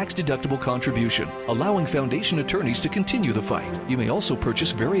make a tax-deductible contribution, allowing foundation attorneys to continue the fight. You may also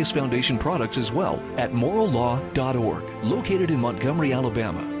purchase various foundation products as well at morallaw.org. Located in Montgomery,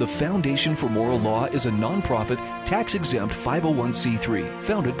 Alabama, the Foundation for Moral Law is a nonprofit, tax-exempt 501c3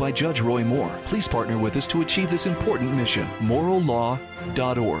 founded by Judge Roy Moore. Please partner with us to achieve this important mission.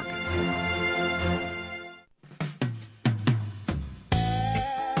 morallaw.org.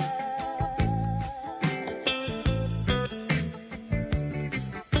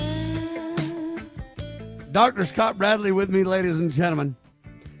 Dr. Scott Bradley with me, ladies and gentlemen.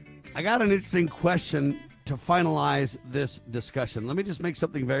 I got an interesting question to finalize this discussion. Let me just make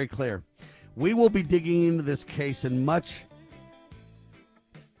something very clear. We will be digging into this case in much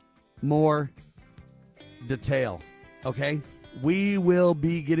more detail, okay? We will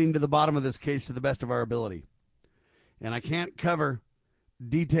be getting to the bottom of this case to the best of our ability. And I can't cover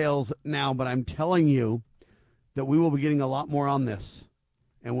details now, but I'm telling you that we will be getting a lot more on this.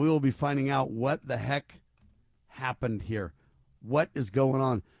 And we will be finding out what the heck happened here, what is going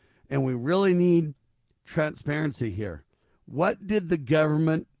on, and we really need transparency here. What did the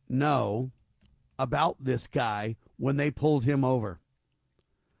government know about this guy when they pulled him over?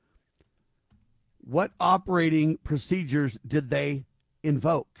 What operating procedures did they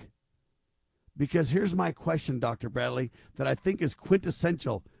invoke? Because here's my question, Dr. Bradley, that I think is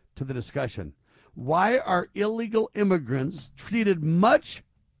quintessential to the discussion. Why are illegal immigrants treated much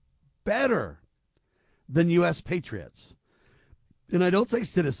better than U.S. patriots? And I don't say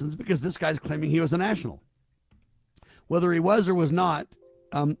citizens because this guy's claiming he was a national. Whether he was or was not,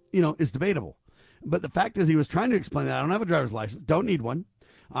 is debatable. But the fact is he was trying to explain that I don't have a driver's license, don't need one.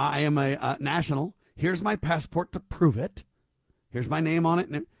 I am a national. Here's my passport to prove it. Here's my name on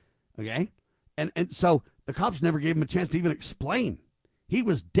it. Okay? And so the cops never gave him a chance to even explain. He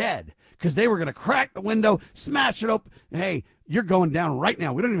was dead because they were going to crack the window, smash it open. Hey, you're going down right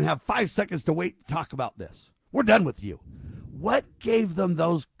now. We don't even have 5 seconds to wait to talk about this. We're done with you. What gave them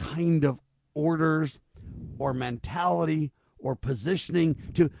those kind of orders or mentality or positioning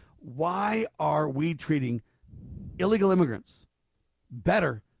to why are we treating illegal immigrants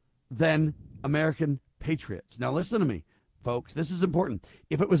better than American patriots? Now listen to me, folks. This is important.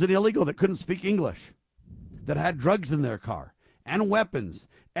 If it was an illegal that couldn't speak English, that had drugs in their car, and weapons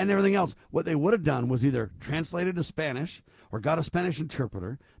and everything else, what they would have done was either translated to Spanish or got a Spanish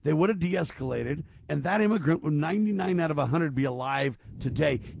interpreter. They would have de-escalated, and that immigrant would 99 out of 100 be alive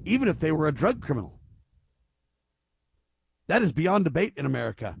today, even if they were a drug criminal. That is beyond debate in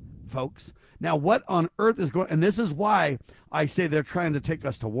America, folks. Now, what on earth is going on? And this is why I say they're trying to take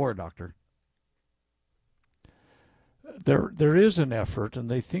us to war, Doctor. There is an effort,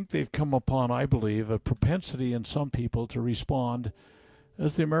 and they think they've come upon, I believe, a propensity in some people to respond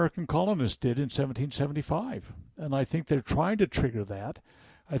as the American colonists did in 1775. And I think they're trying to trigger that.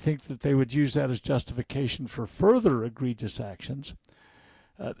 I think that they would use that as justification for further egregious actions.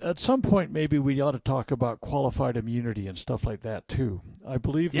 At some point, maybe we ought to talk about qualified immunity and stuff like that, too. I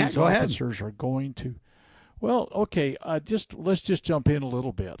believe these officers are going to... Well, okay, let's just jump in a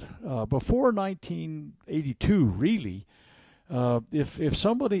little bit. Before 1982, really, if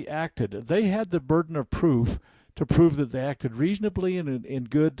somebody acted, they had the burden of proof to prove that they acted reasonably and in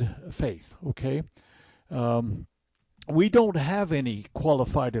good faith, okay? We don't have any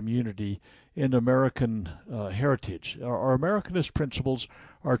qualified immunity in American heritage. Our Americanist principles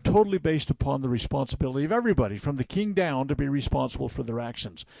are totally based upon the responsibility of everybody, from the king down, to be responsible for their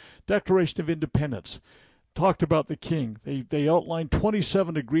actions. Declaration of Independence talked about the king. They outlined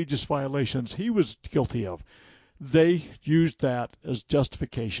 27 egregious violations he was guilty of. They used that as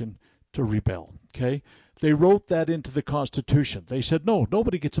justification to rebel, okay? They wrote that into the Constitution. They said, no,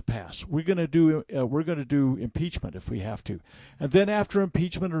 nobody gets a pass. We're going to do impeachment if we have to. And then after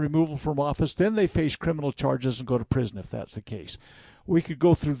impeachment and removal from office, then they face criminal charges and go to prison if that's the case. We could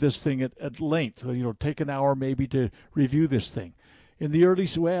go through this thing at length, take an hour maybe to review this thing. In the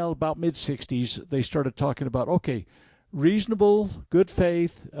about mid-'60s, they started talking about, okay, reasonable, good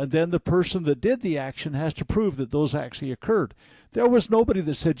faith, and then the person that did the action has to prove that those actually occurred. There was nobody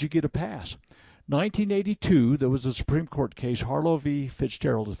that said you get a pass. 1982, there was a Supreme Court case, Harlow v.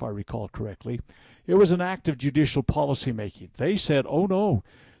 Fitzgerald, if I recall correctly. It was an act of judicial policymaking. They said, oh no,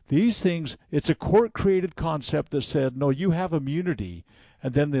 these things, it's a court-created concept that said, no, you have immunity.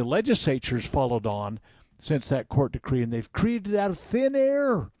 And then the legislatures followed on since that court decree, and they've created out of thin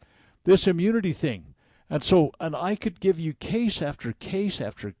air this immunity thing. And I could give you case after case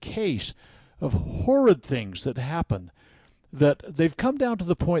after case of horrid things that happen, that they've come down to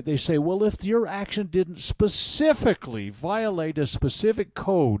the point they say, well, if your action didn't specifically violate a specific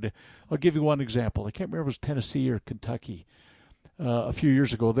code, I'll give you one example. I can't remember if it was Tennessee or Kentucky. A few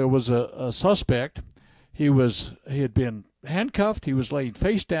years ago, there was a suspect. He had been handcuffed. He was laying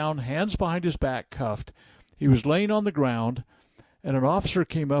face down, hands behind his back, cuffed. He was laying on the ground, and an officer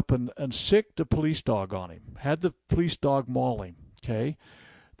came up and sicked a police dog on him, had the police dog maul him. Okay,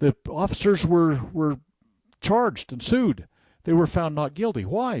 the officers were charged and sued. They were found not guilty.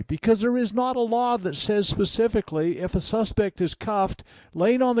 Why? Because there is not a law that says specifically if a suspect is cuffed,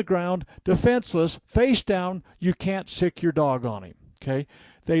 laying on the ground, defenseless, face down, you can't sick your dog on him. Okay?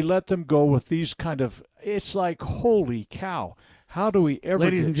 They let them go with these kind of, it's like, holy cow. How do we ever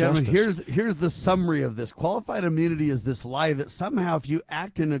Ladies get and gentlemen, justice? here's the summary of this. Qualified immunity is this lie that somehow if you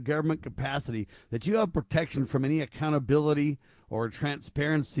act in a government capacity, that you have protection from any accountability or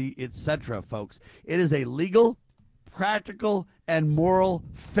transparency, etc., folks. It is a legal, practical, and moral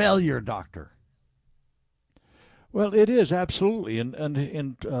failure, Doctor. Well, it is, absolutely. And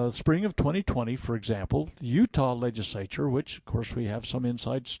in spring of 2020, for example, the Utah legislature, which, of course, we have some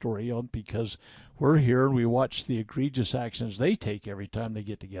inside story on because we're here and we watch the egregious actions they take every time they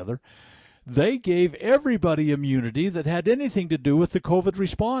get together, they gave everybody immunity that had anything to do with the COVID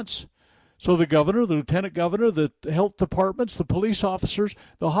response. So the governor, the lieutenant governor, the health departments, the police officers,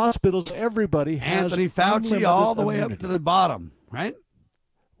 the hospitals, everybody has Anthony Fauci all the way immunity. up to the bottom, right?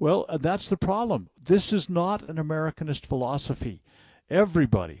 Well, that's the problem. This is not an Americanist philosophy.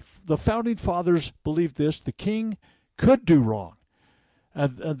 Everybody, the founding fathers believed this. The king could do wrong.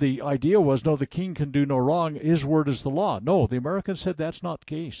 And the idea was, no, the king can do no wrong. His word is the law. No, the Americans said that's not the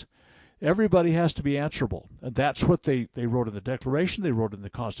case. Everybody has to be answerable. And that's what they wrote in the Declaration. They wrote in the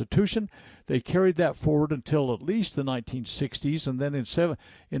Constitution. They carried that forward until at least the 1960s. And then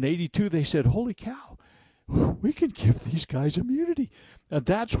in 82, they said, holy cow, we can give these guys immunity. And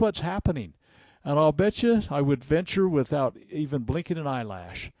that's what's happening. And I'll bet you, I would venture without even blinking an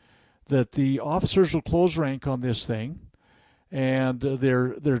eyelash, that the officers will close rank on this thing. And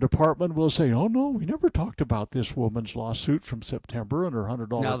their department will say, oh, no, we never talked about this woman's lawsuit from September and her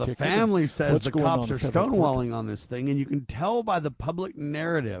 $100 Now, the ticket. family says the cops are stonewalling stonewalling on this thing, and you can tell by the public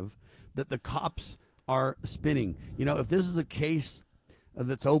narrative that the cops are spinning. You know, if this is a case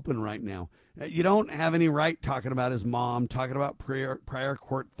that's open right now, you don't have any right talking about his mom, talking about prior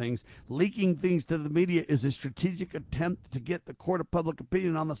court things. Leaking things to the media is a strategic attempt to get the court of public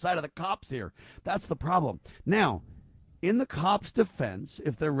opinion on the side of the cops here. That's the problem. Now, in the cop's defense,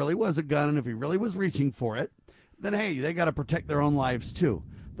 if there really was a gun and if he really was reaching for it, then, hey, they got to protect their own lives too.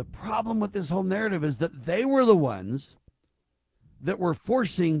 The problem with this whole narrative is that they were the ones that were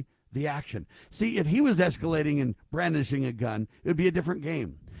forcing the action. See, if he was escalating and brandishing a gun, it would be a different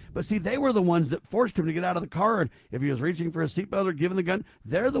game. But see, they were the ones that forced him to get out of the car. And if he was reaching for a seatbelt or giving the gun,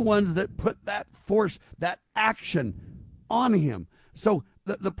 they're the ones that put that force, that action on him. So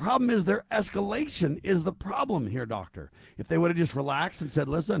the problem is their escalation is the problem here, Doctor. If they would have just relaxed and said,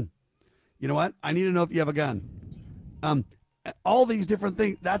 listen, you know what? I need to know if you have a gun. All these different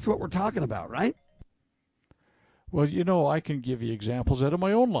things, that's what we're talking about, right? Well, you know, I can give you examples out of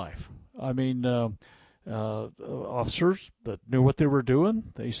my own life. I mean, officers that knew what they were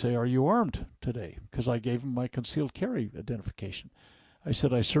doing, they say, are you armed today? Because I gave them my concealed carry identification. I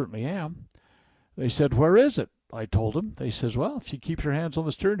said, I certainly am. They said, where is it? I told them. They says, well, if you keep your hands on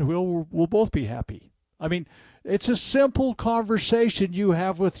the steering wheel, we'll both be happy. I mean, it's a simple conversation you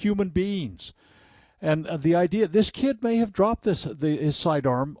have with human beings. And the idea, this kid may have dropped his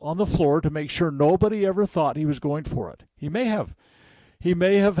sidearm on the floor to make sure nobody ever thought he was going for it. He may have. He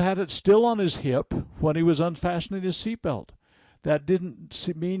may have had it still on his hip when he was unfastening his seatbelt. That didn't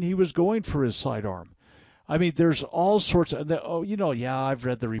mean he was going for his sidearm. I mean, there's all sorts of, I've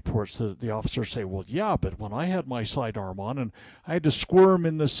read the reports that the officers say, well, yeah, but when I had my sidearm on and I had to squirm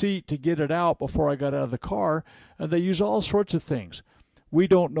in the seat to get it out before I got out of the car, and they use all sorts of things. We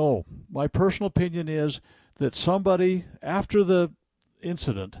don't know. My personal opinion is that somebody, after the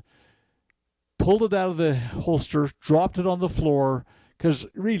incident, pulled it out of the holster, dropped it on the floor, because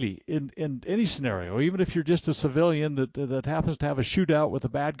really, in any scenario, even if you're just a civilian that happens to have a shootout with a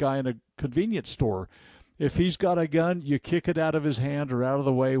bad guy in a convenience store, If he's got a gun, you kick it out of his hand or out of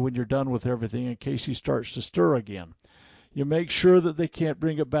the way when you're done with everything in case he starts to stir again. You make sure that they can't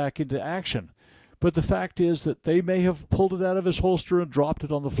bring it back into action. But the fact is that they may have pulled it out of his holster and dropped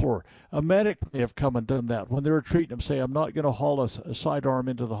it on the floor. A medic may have come and done that when they were treating him, say, I'm not going to haul a sidearm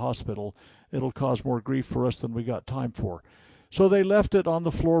into the hospital. It'll cause more grief for us than we got time for. So they left it on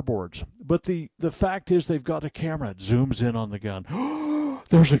the floorboards. But the fact is they've got a camera. It zooms in on the gun.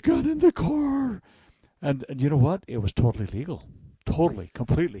 There's a gun in the car. And you know what? It was totally legal. Totally,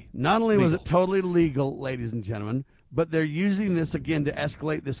 completely. Not only legal. was it totally legal, ladies and gentlemen, but they're using this again to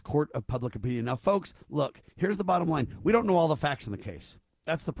escalate this court of public opinion. Now, folks, look, here's the bottom line. We don't know all the facts in the case.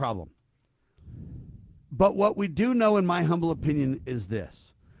 That's the problem. But what we do know, in my humble opinion, is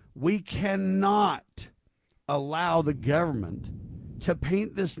this. We cannot allow the government to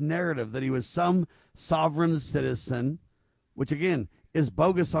paint this narrative that he was some sovereign citizen, which, again, is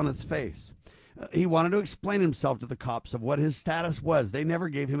bogus on its face. He wanted to explain himself to the cops of what his status was. They never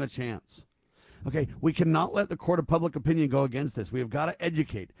gave him a chance. Okay, we cannot let the court of public opinion go against this. We have got to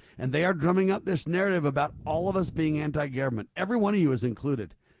educate. And they are drumming up this narrative about all of us being anti-government. Every one of you is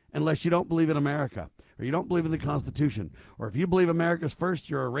included, unless you don't believe in America, or you don't believe in the Constitution, or if you believe America's first,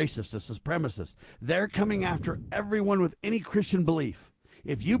 you're a racist, a supremacist. They're coming after everyone with any Christian belief.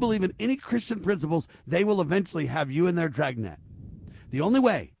 If you believe in any Christian principles, they will eventually have you in their dragnet. The only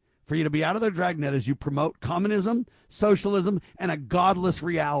way for you to be out of their dragnet is you promote communism, socialism, and a godless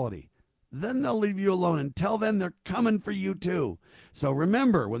reality. Then they'll leave you alone and tell them they're coming for you too. So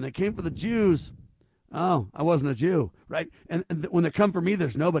remember, when they came for the Jews, oh, I wasn't a Jew, right? And when they come for me,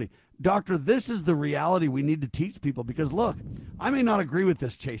 there's nobody. Doctor, this is the reality we need to teach people, because look, I may not agree with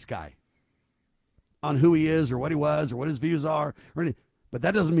this Chase guy on who he is or what he was or what his views are, or anything, but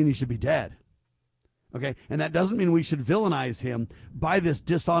that doesn't mean he should be dead. Okay, and that doesn't mean we should villainize him by this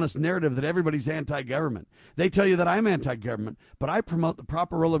dishonest narrative that everybody's anti-government. They tell you that I'm anti-government, but I promote the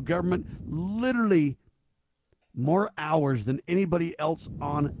proper role of government literally more hours than anybody else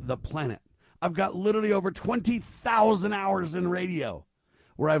on the planet. I've got literally over 20,000 hours in radio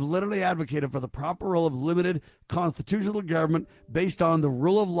where I've literally advocated for the proper role of limited constitutional government based on the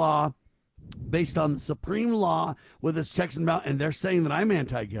rule of law, based on the supreme law with its checks and balances, and they're saying that I'm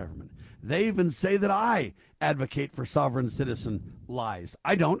anti-government. They even say that I advocate for sovereign citizen lies.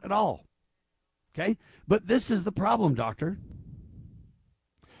 I don't at all. Okay? But this is the problem, Doctor.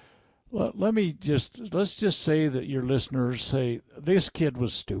 Well, let's just say that your listeners say this kid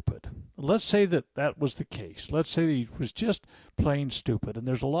was stupid. Let's say that was the case. Let's say he was just plain stupid, and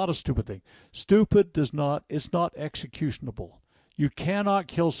there's a lot of stupid things. Stupid it's not executionable. You cannot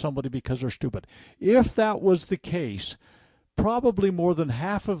kill somebody because they're stupid. If that was the case, probably more than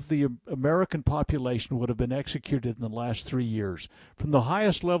half of the American population would have been executed in the last 3 years, from the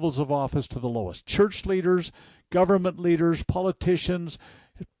highest levels of office to the lowest. Church leaders, government leaders, politicians,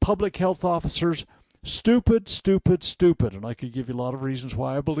 public health officers. Stupid, stupid, stupid. And I could give you a lot of reasons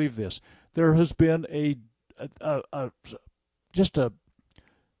why I believe this. There has been just a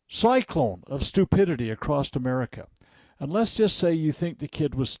cyclone of stupidity across America. And let's just say you think the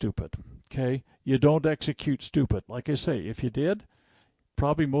kid was stupid, okay? You don't execute stupid. Like I say, if you did,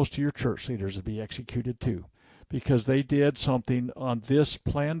 probably most of your church leaders would be executed too, because they did something on this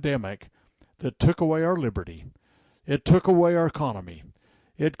pandemic that took away our liberty. It took away our economy.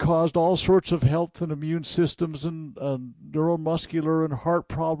 It caused all sorts of health and immune systems and neuromuscular and heart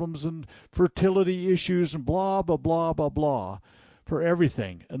problems and fertility issues and blah, blah, blah, blah, blah for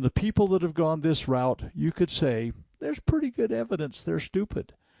everything. And the people that have gone this route, you could say, there's pretty good evidence they're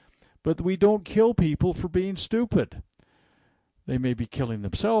stupid. But we don't kill people for being stupid. They may be killing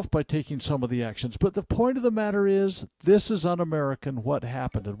themselves by taking some of the actions. But the point of the matter is, this is un-American what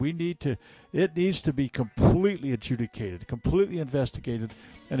happened. And it needs to be completely adjudicated, completely investigated.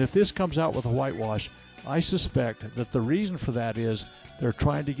 And if this comes out with a whitewash, I suspect that the reason for that is they're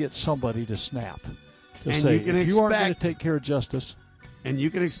trying to get somebody to snap. To say, if you aren't going to take care of justice. And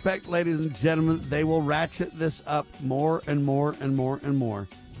you can expect, ladies and gentlemen, they will ratchet this up more and more and more and more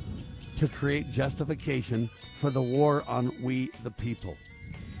to create justification for the war on we the people.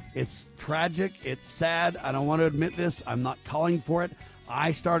 It's tragic. It's sad. I don't want to admit this. I'm not calling for it.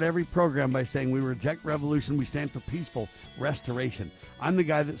 I start every program by saying we reject revolution. We stand for peaceful restoration. I'm the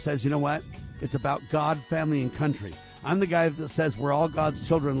guy that says, you know what? It's about God, family, and country. I'm the guy that says we're all God's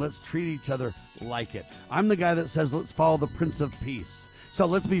children. Let's treat each other like it. I'm the guy that says let's follow the Prince of Peace. So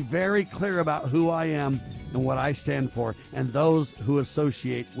let's be very clear about who I am and what I stand for, and those who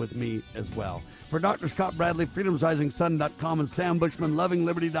associate with me as well. For Dr. Scott Bradley, freedomsrisingsun.com, and Sam Bushman,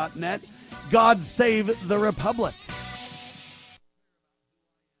 lovingliberty.net, God save the Republic.